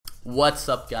What's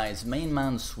up guys,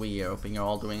 MainManSWE here, hoping you're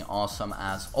all doing awesome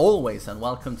as always, and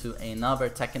welcome to another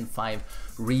Tekken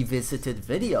 5 revisited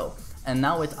video. And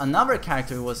now with another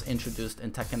character who was introduced in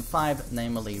Tekken 5,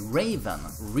 namely Raven.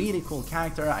 Really cool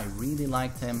character, I really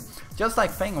liked him. Just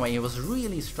like Feng Wei, he was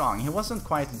really strong. He wasn't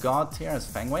quite god tier as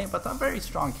Feng Wei, but a very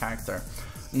strong character.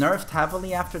 Nerfed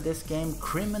heavily after this game,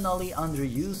 criminally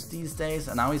underused these days,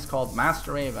 and now he's called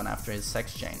Master Raven after his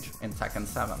sex change in Tekken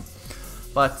 7.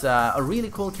 But a really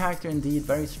cool character indeed,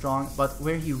 very strong, but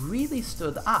where he really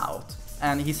stood out,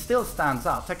 and he still stands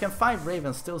out, Tekken 5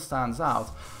 Raven still stands out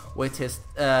with his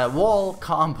wall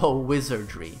combo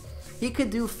wizardry. He could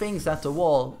do things at the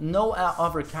wall no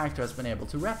other character has been able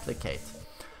to replicate.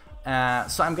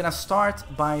 So I'm gonna start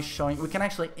by showing, we can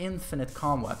actually infinite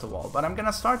combo at the wall, but I'm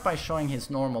gonna start by showing his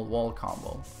normal wall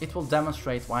combo. It will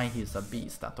demonstrate why he's a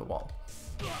beast at the wall.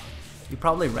 You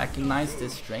probably recognize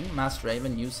this string, Master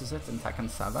Raven uses it in Tekken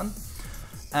 7.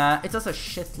 It does a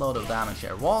shitload of damage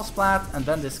here. Wall splat and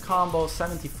then this combo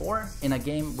 74 in a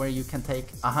game where you can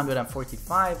take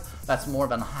 145, that's more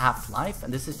than half life,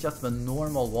 and this is just the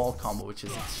normal wall combo, which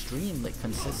is extremely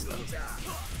consistent.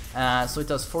 So it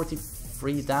does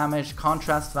 43 damage,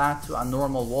 contrast that to a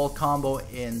normal wall combo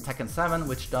in Tekken 7,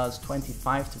 which does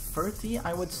 25 to 30,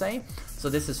 I would say. So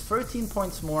this is 13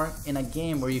 points more in a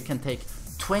game where you can take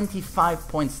 25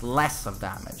 points less of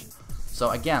damage. So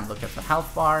again, look at the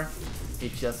health bar,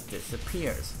 it just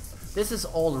disappears. This is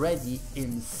already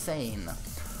insane.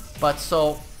 But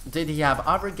so, did he have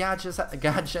other gadgets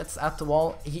at the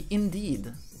wall? He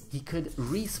could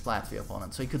re-splat the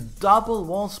opponent, so he could double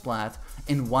wall splat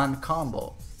in one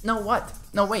combo. No, what?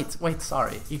 No, wait,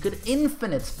 sorry. He could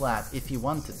infinite splat if he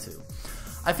wanted to.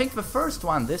 I think the first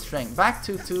one, this string, back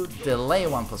 2-2, delay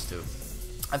 1+2.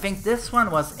 I think this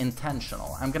one was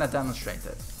intentional. I'm gonna demonstrate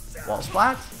it. Wall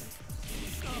splat,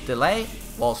 delay,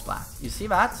 wall splat. You see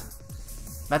that?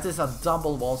 That is a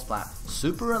double wall splat.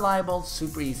 Super reliable,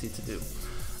 super easy to do.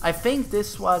 I think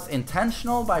this was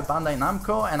intentional by Bandai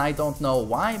Namco, and I don't know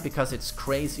why, because it's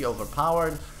crazy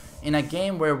overpowered. In a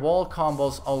game where wall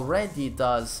combos already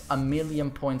does 1,000,000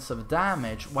 points of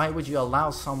damage, why would you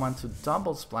allow someone to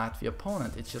double splat the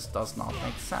opponent? It just does not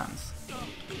make sense.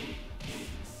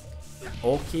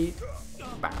 Okay,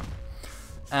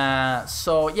 bam.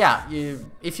 So yeah,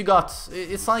 if you got,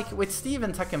 it's like with Steve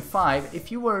in Tekken 5,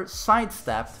 if you were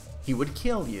sidestepped, he would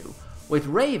kill you. With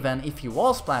Raven, if he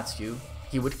wall splats you,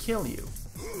 he would kill you.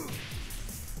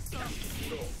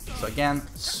 So again,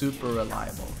 super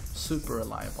reliable, super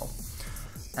reliable.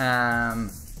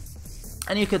 And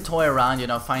you could toy around, you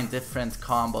know, find different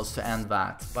combos to end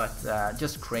that, but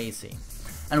just crazy.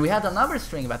 And we had another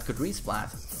string that could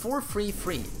resplat,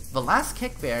 4-3-3. The last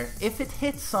kick there, if it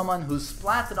hits someone who's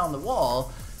splatted on the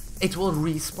wall, it will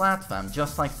resplat them,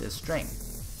 just like this string.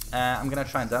 I'm gonna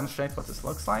try and demonstrate what this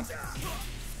looks like.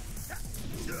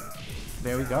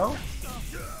 There we go.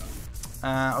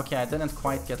 Okay, I didn't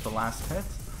quite get the last hit.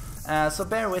 So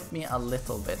bear with me a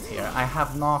little bit here. I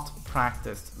have not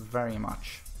practiced very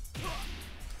much.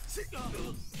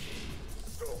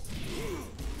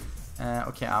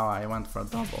 Okay, oh, I went for a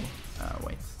double.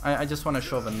 Wait, I just want to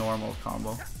show the normal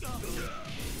combo.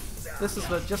 This is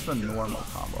just the normal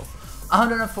combo.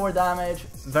 104 damage,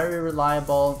 very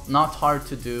reliable, not hard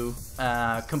to do,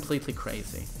 completely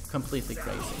crazy. Completely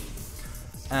crazy.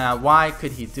 Why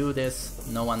could he do this?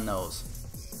 No one knows.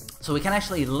 So we can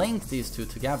actually link these two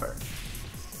together.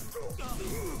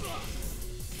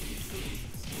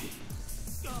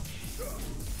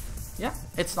 Yeah,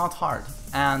 it's not hard.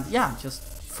 And yeah, just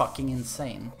fucking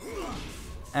insane.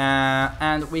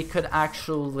 And we could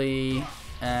actually,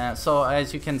 so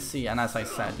as you can see, and as I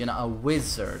said, you know, a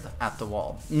wizard at the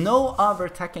wall. No other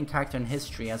Tekken character in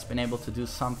history has been able to do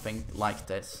something like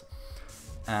this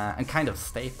and kind of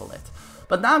staple it.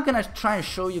 But now I'm gonna try and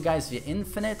show you guys the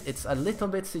infinite. It's a little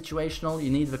bit situational, you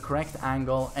need the correct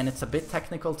angle, and it's a bit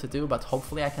technical to do, but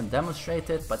hopefully I can demonstrate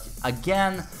it. But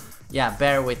again, yeah,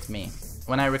 bear with me.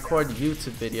 When I record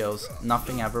YouTube videos,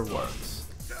 nothing ever works.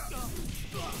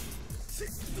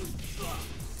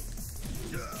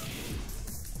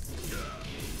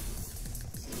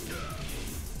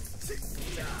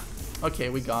 Okay,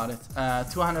 we got it.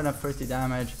 230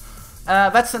 damage.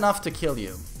 That's enough to kill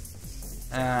you.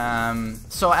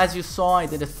 So as you saw, I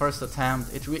did it first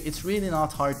attempt. It's really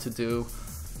not hard to do.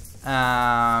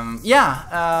 That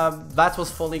was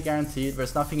fully guaranteed.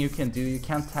 There's nothing you can do. You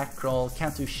can't tech roll,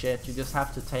 can't do shit. You just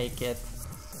have to take it.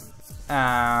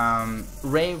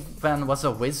 Raven was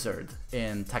a wizard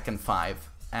in Tekken 5.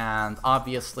 And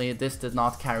obviously this did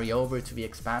not carry over to the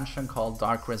expansion called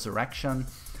Dark Resurrection.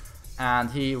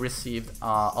 And he received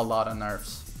a lot of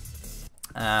nerfs.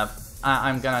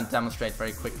 I'm gonna demonstrate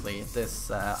very quickly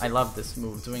this. I love this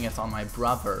move, doing it on my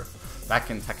brother back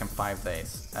in Tekken 5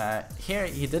 days. Here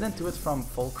he didn't do it from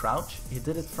full crouch, he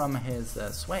did it from his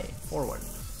sway forward.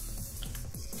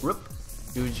 Whoop.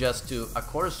 You just do a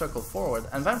quarter circle forward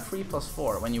and then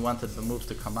 3+4 when you wanted the move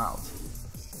to come out.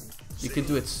 You could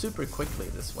do it super quickly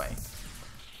this way.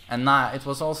 And it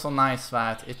was also nice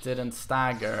that it didn't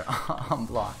stagger on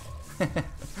block.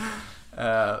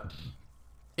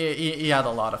 He had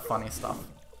a lot of funny stuff.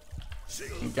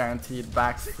 Guaranteed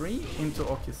back 3 into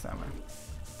Okiseme.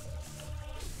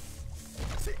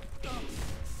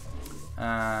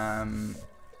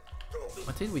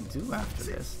 What did we do after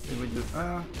this? Did we do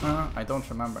I don't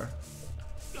remember.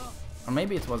 Or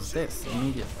maybe it was this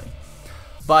immediately.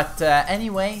 But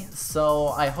anyway, so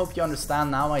I hope you understand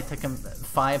now why Tekken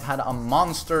 5 had a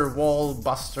monster wall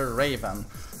buster Raven.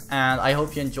 And I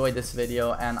hope you enjoyed this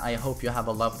video, and I hope you have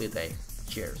a lovely day.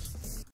 Cheers.